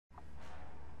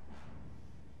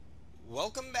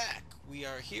Welcome back! We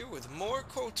are here with more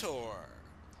KOTOR.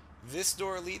 This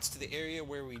door leads to the area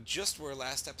where we just were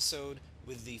last episode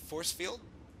with the force field.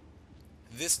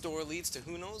 This door leads to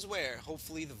who knows where,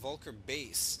 hopefully the Vulkar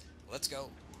base. Let's go.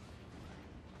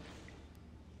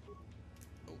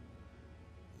 Oh,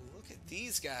 look at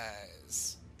these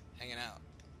guys hanging out.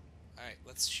 Alright,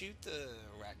 let's shoot the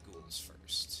rat ghouls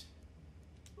first.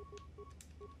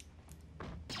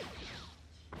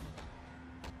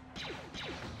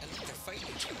 And look, they're fighting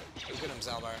each other. Look at him,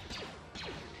 Zalbar.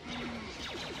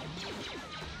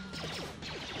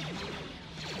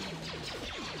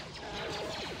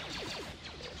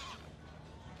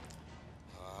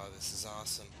 Oh, this is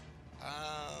awesome.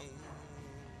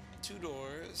 Two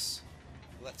doors.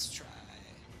 Let's try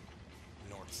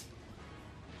north.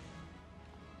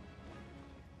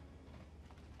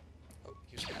 Oh,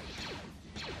 here's a guy.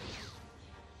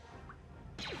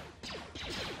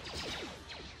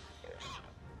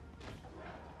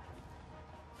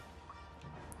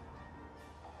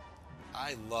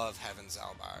 I love having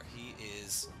Zalbar. He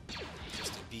is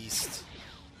just a beast.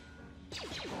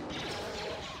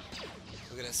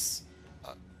 Look at this.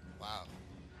 Wow.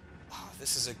 Oh,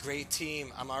 this is a great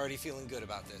team. I'm already feeling good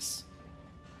about this.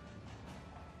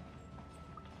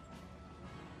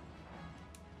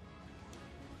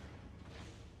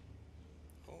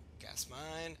 Oh, gas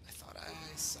mine. I thought I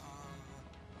saw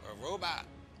a robot.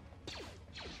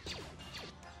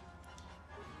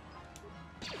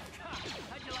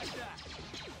 How'd you like that?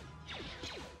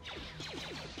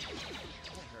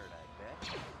 That hurt, I bet.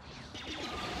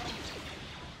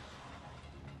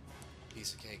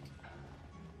 Piece of cake.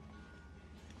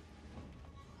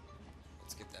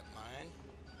 Let's get that mine.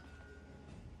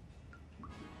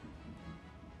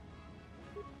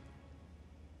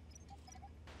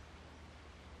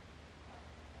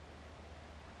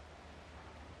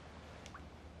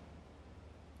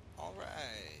 All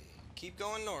right, keep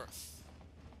going north.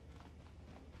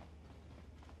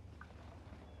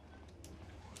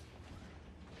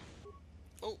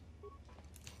 Oh,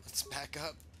 let's back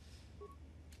up.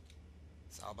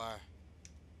 Zalbar.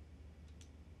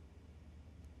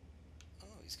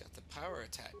 Oh, he's got the power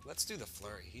attack. Let's do the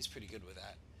flurry. He's pretty good with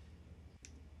that.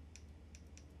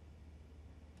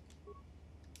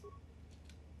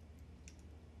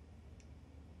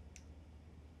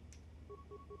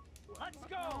 Let's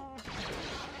go!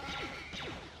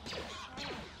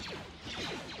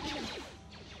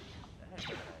 That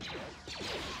hurt, I bet.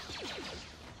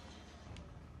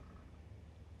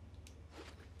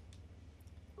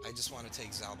 I just want to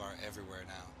take Zalbar everywhere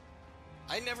now.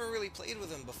 I never really played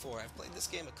with him before. I've played this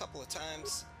game a couple of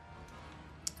times.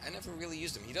 I never really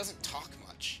used him. He doesn't talk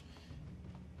much,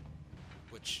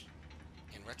 which,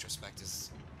 in retrospect,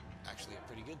 is actually a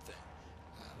pretty good thing.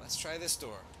 Let's try this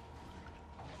door.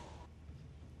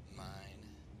 Mine.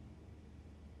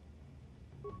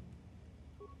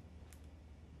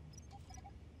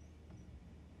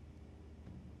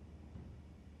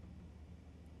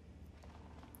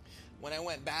 When I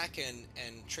went back and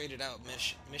traded out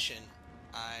mission,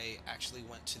 I actually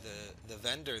went to the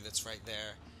vendor that's right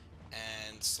there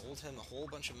and sold him a whole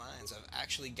bunch of mines. I've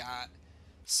actually got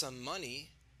some money,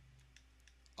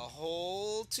 a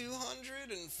whole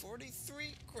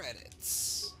 243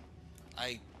 credits.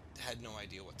 I had no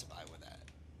idea what to buy with that.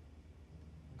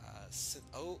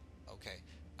 Oh, okay.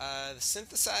 The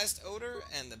synthesized odor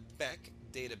and the Beck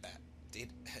data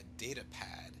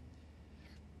pad.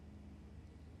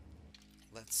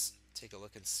 Let's take a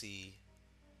look and see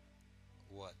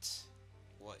what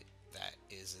that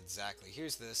is exactly.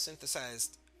 Here's the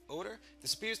synthesized odor.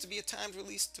 This appears to be a timed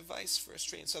release device for a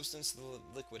strange substance. The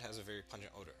liquid has a very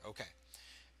pungent odor. Okay.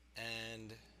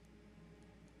 And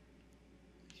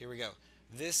here we go.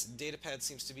 This datapad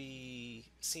seems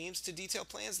to detail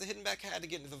plans the Hidden Back had to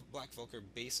get into the Black Vulkar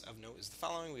base. Of note is the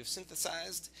following. We have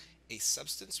synthesized a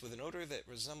substance with an odor that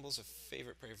resembles a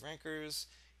favorite prey of rancors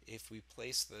if we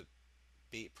place the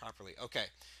bait properly. Okay,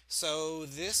 so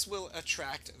this will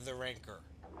attract the rancor.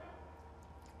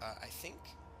 I think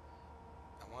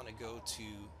I want to go to,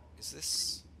 is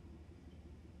this,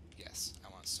 yes, I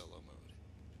want solo mode.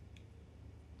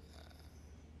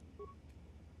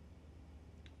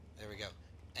 There we go.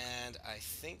 And I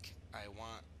think I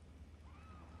want,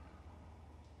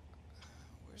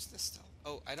 where's the stealth?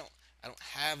 Oh, I don't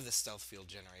have the stealth field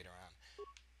generator on,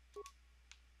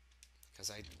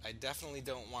 because I definitely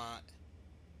don't want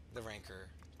the rancor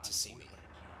to see me.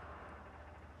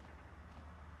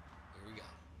 Here we go.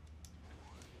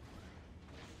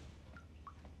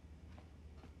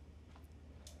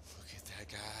 Look at that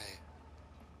guy.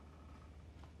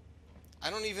 I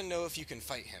don't even know if you can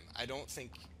fight him. I don't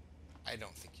think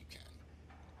you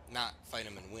can. not fight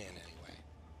him and win anyway.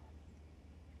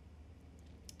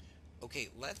 Okay,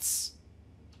 let's...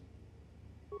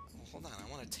 Oh, hold on, I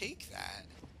want to take that,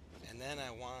 and then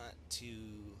I want to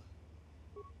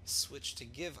switch to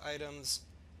give items.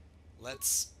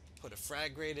 Let's put a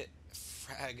frag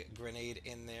grenade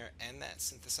in there, and that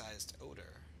synthesized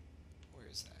odor. Where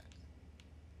is that?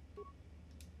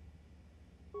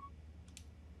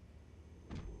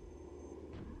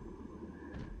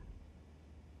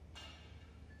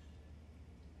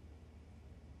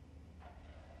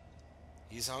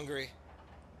 He's hungry.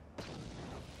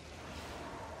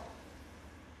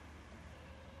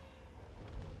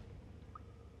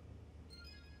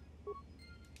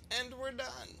 And we're done.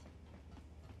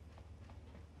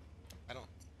 I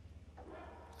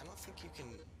don't think you can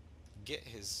get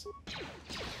his...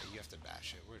 You have to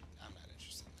bash it. I'm not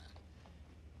interested in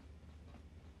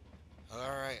that.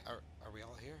 Alright, are we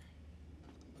all here?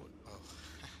 Oh,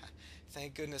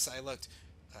 thank goodness I looked.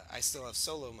 I still have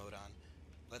solo mode on.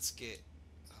 Let's get...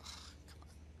 Oh, come on.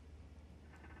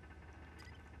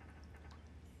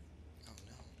 Oh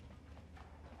no.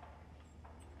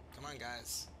 Come on,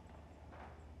 guys.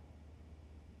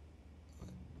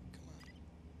 Come on.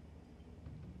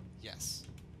 Yes.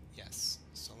 Yes.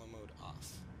 Solo mode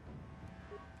off.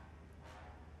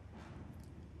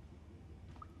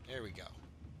 There we go.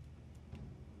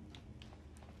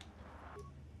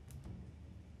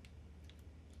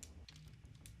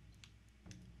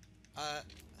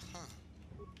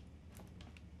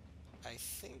 I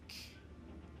think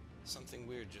something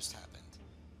weird just happened.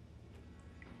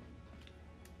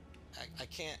 I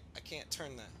can't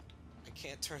turn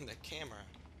the camera.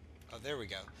 Oh, there we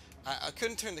go. I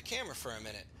couldn't turn the camera for a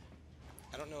minute.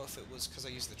 I don't know if it was because I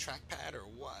used the trackpad or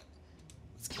what.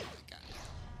 Let's kill that guy.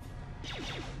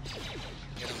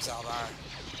 Get him, Zaldar.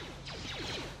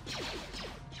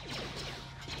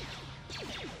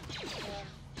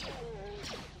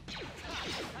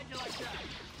 How'd you like that?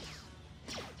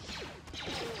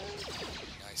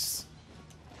 Nice.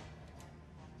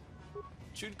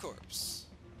 Chewed corpse.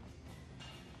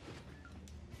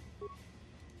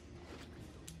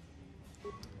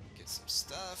 Get some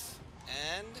stuff,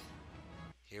 and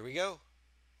here we go.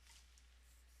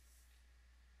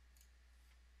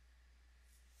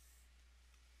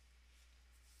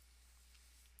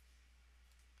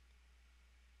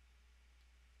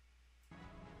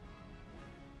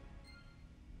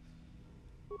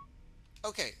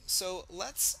 Okay, so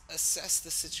let's assess the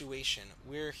situation.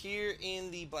 We're here in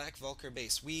the Black Vulkar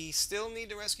base. We still need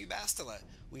to rescue Bastila.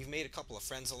 We've made a couple of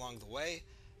friends along the way,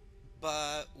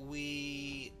 but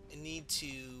we need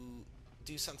to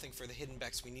do something for the Hidden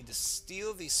Becks. We need to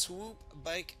steal the swoop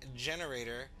bike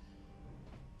generator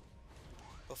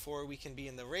before we can be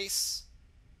in the race.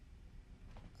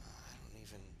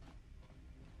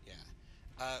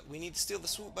 We need to steal the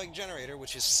swoop bike generator,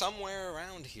 which is somewhere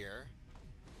around here.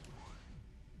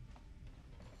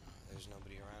 There's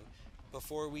nobody around.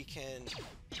 Before we can... Oh,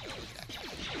 look at that guy.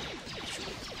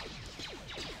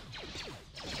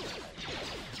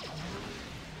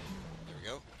 There we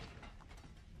go.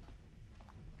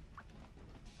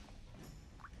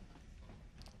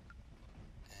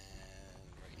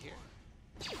 And right here.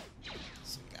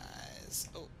 Some guys.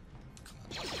 Oh, come on.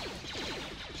 What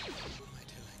am I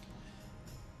doing?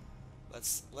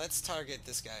 Let's target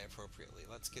this guy appropriately.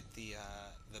 Let's get the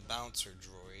bouncer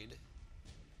droid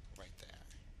right there.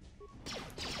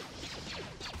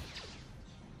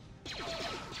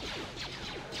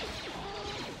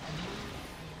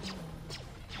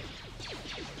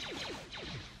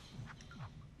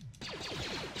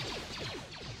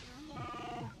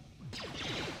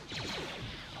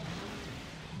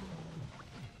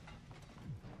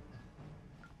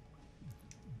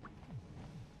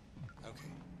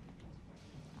 Okay.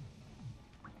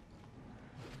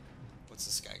 What's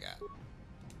this guy got?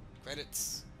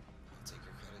 Credits. I'll take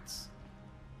your credits.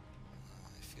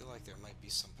 I feel like there might be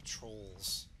some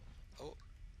patrols. Oh,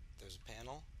 there's a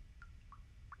panel.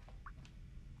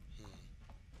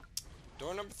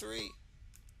 Door number 3.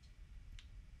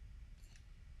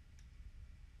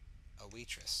 A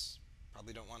waitress.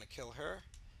 Probably don't want to kill her.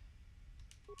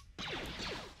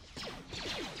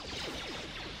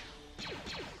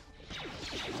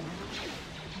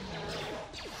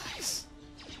 Nice.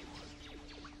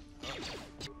 Oh.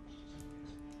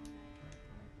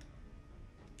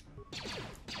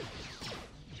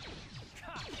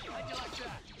 How'd you like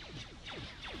that?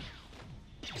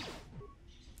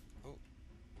 Oh.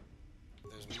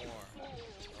 There's more.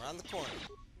 Around the corner.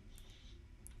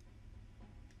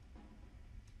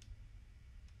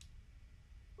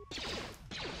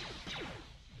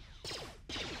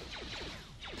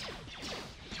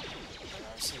 There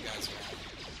are some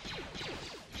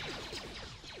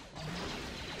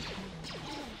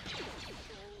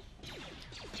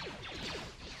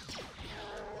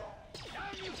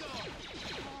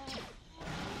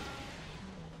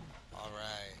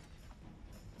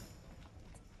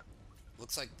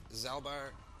looks like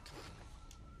Zalbar. Come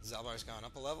on. Zalbar's gone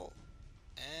up a level.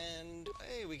 And,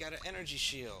 hey, we got an energy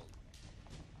shield.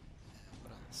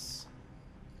 What else?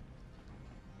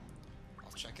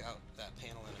 I'll check out that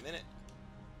panel in a minute.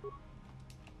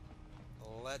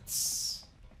 Let's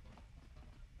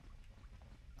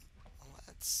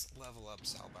level up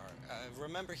Zalbar.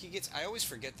 Remember, he gets... I always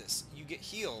forget this. You get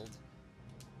healed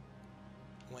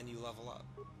when you level up.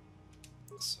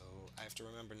 So I have to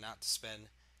remember not to spend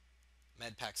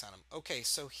med packs on him. Okay,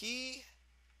 so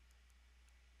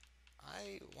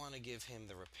I want to give him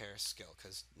the repair skill,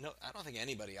 because no, I don't think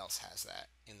anybody else has that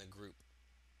in the group.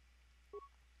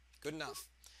 Good enough.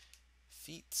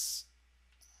 Feats.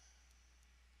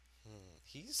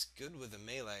 He's good with the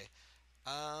melee.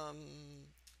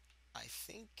 I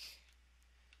think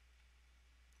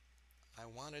I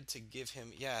wanted to give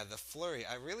him, yeah, the flurry.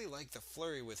 I really like the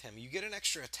flurry with him. You get an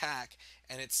extra attack,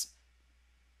 and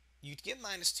you get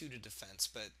 -2 to defense,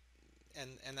 but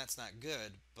and that's not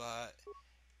good, but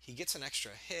he gets an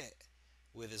extra hit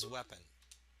with his weapon,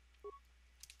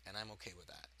 and I'm okay with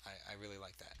that. I really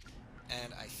like that.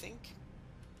 And I think,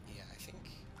 yeah,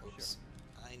 oops,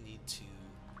 I need to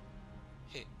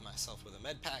hit myself with a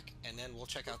med pack, and then we'll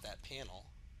check out that panel.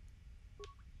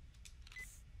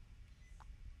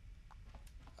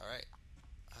 Alright.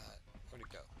 Where'd it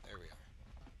go? There we are.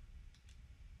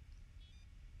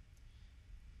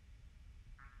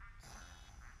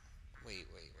 Wait.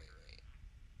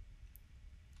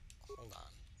 Hold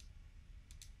on.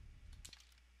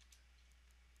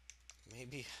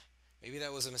 Maybe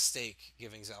that was a mistake,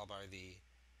 giving Zalbar the...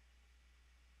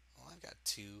 Well, I've got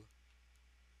 2.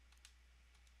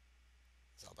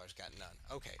 Zalbar's got none.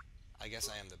 Okay. I guess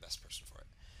I am the best person for it.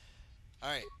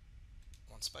 Alright.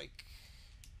 1 spike.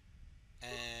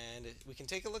 And we can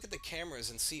take a look at the cameras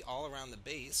and see all around the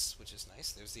base, which is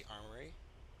nice. There's the armory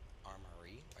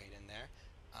right in there.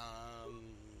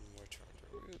 Return to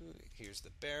route. Here's the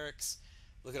barracks.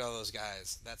 Look at all those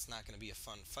guys. That's not going to be a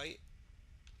fun fight.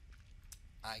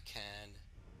 I can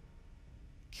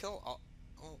kill all...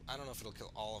 Oh, I don't know if it'll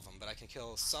kill all of them, but I can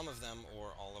kill some of them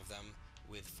or all of them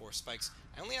with 4 spikes.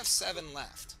 I only have 7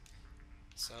 left.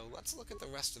 So let's look at the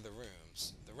rest of the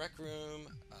rooms. The rec room,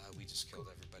 we just killed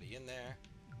everybody in there.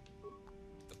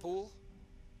 The pool,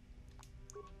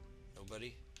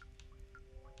 nobody.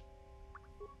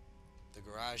 The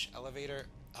garage elevator,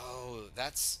 oh,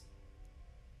 that's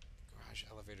garage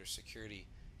elevator security.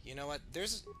 You know what?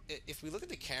 If we look at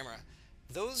the camera,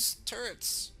 those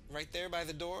turrets right there by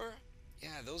the door,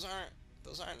 yeah, those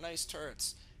aren't nice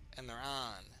turrets, and they're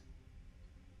on.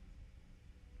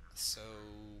 So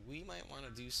we might want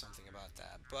to do something about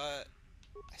that, but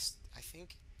I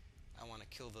think I want to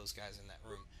kill those guys in that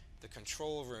room. The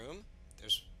control room,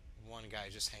 there's one guy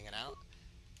just hanging out.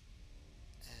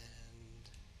 And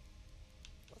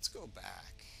let's go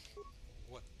back.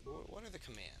 What are the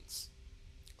commands?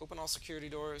 Open all security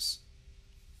doors.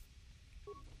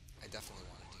 I definitely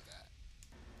want to do that.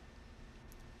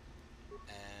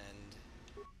 And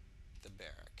the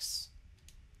barracks.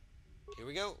 Here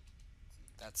we go.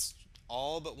 That's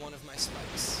all but one of my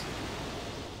spikes.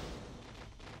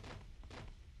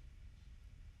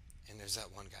 And there's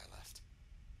that one guy left.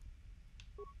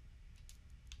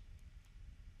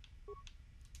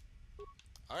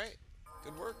 Alright,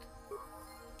 good work.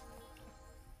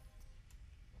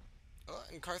 Oh,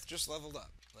 and Karth just leveled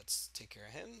up. Let's take care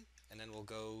of him, and then we'll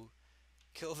go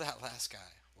kill that last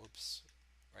guy. Whoops.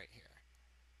 Right here.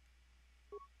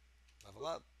 Level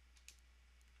up.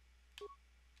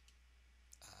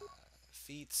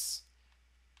 Feats.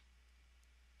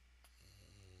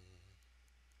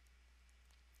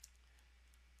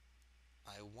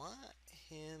 I want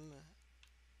him...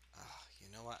 you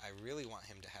know what? I really want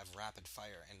him to have rapid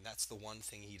fire, and that's the one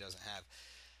thing he doesn't have.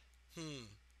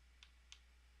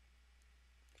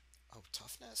 Oh,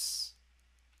 toughness?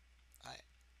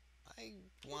 I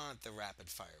want the rapid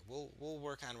fire. We'll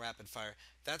work on rapid fire.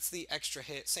 That's the extra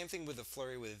hit. Same thing with the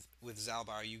flurry with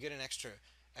Zalbar. You get an extra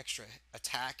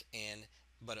attack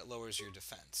but it lowers your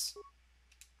defense.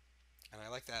 And I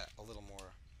like that a little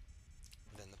more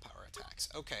than the power attacks.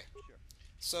 Okay. Sure.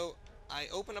 So I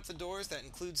open up the doors. That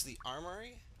includes the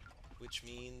armory, which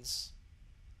means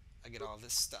I get all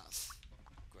this stuff.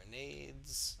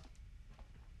 Grenades.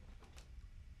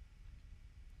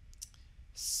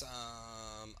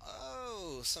 Some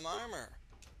armor.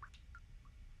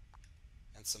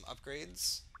 And some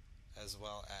upgrades, as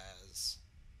well as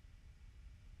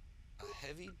a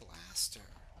heavy blaster.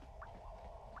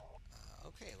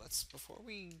 Okay, before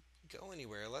we go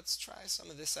anywhere, let's try some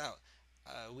of this out.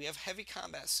 We have heavy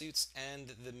combat suits and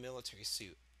the military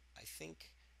suit. I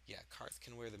think, yeah, Karth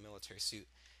can wear the military suit.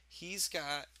 He's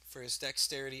got, for his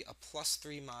dexterity, a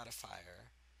 +3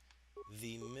 modifier.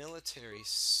 The military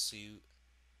suit,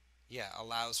 yeah,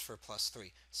 allows for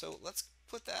 +3. So let's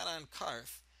put that on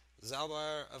Karth.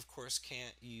 Zalbar, of course,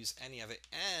 can't use any of it.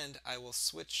 And I will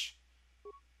switch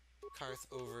Karth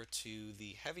over to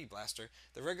the heavy blaster.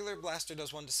 The regular blaster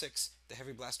does 1 to 6, the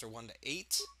heavy blaster 1 to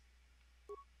 8.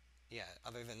 Yeah,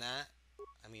 other than that,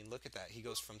 I mean, look at that. He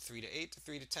goes from 3 to 8 to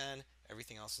 3 to 10.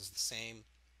 Everything else is the same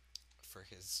for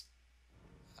his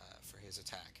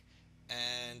attack.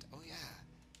 And oh yeah,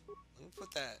 let me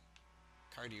put that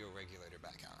cardio regulator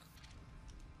back on.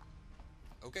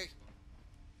 Okay,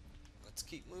 let's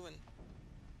keep moving.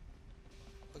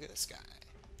 Look at this guy.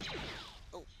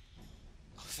 Oh,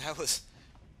 oh that was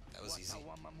easy.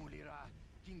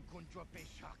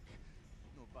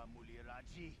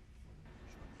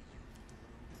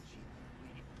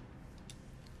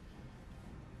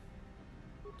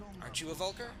 Aren't you a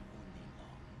Vulker?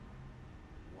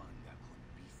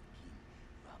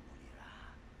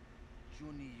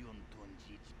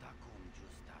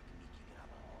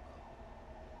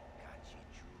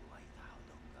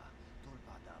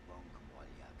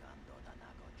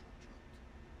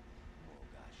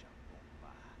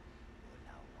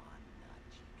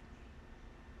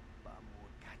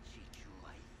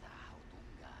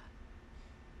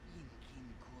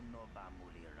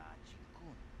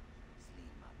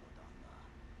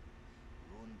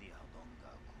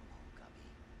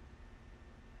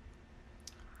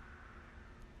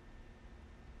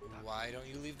 Why don't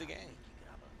you leave the gang?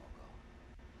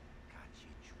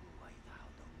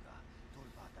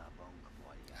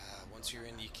 Once you're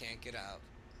in, you can't get out.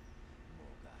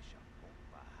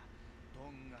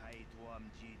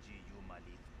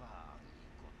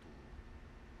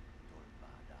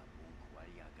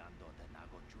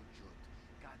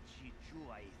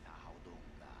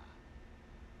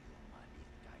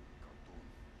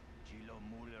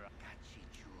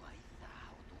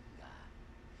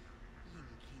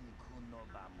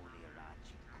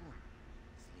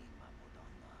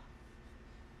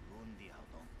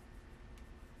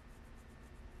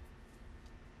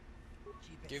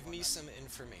 Give me some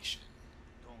information.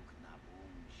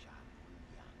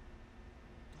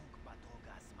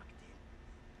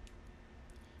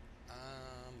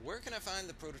 Where can I find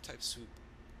the prototype swoop?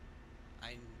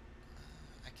 I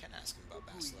can ask him about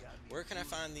Basila. Where can I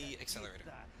find the accelerator?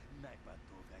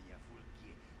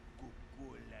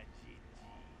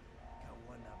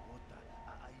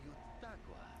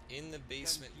 In the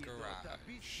basement garage.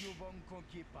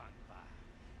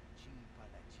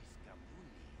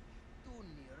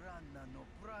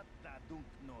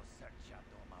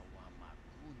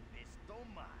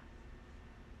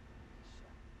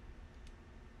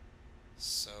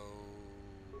 So,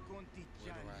 where do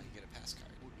I get a pass card?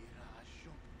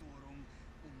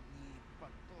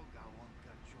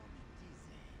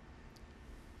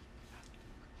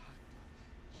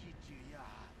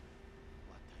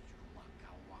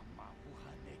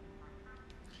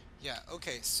 Yeah,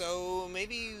 okay, so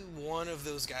maybe one of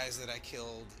those guys that I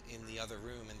killed in the other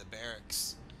room in the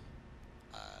barracks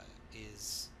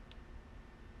is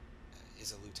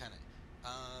a lieutenant.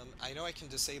 I know I can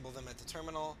disable them at the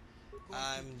terminal.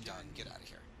 I'm done. Get out of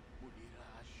here.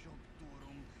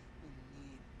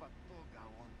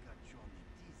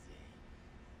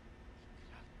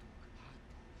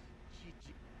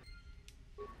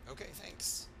 Okay,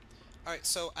 thanks. Alright,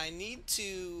 so I need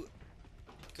to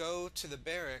go to the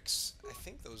barracks, I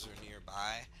think those are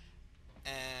nearby,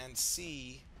 and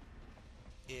see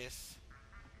if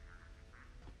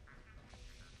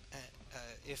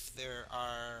there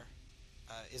are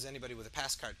is anybody with a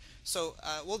pass card. So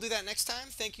we'll do that next time.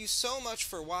 Thank you so much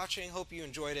for watching. Hope you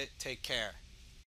enjoyed it. Take care.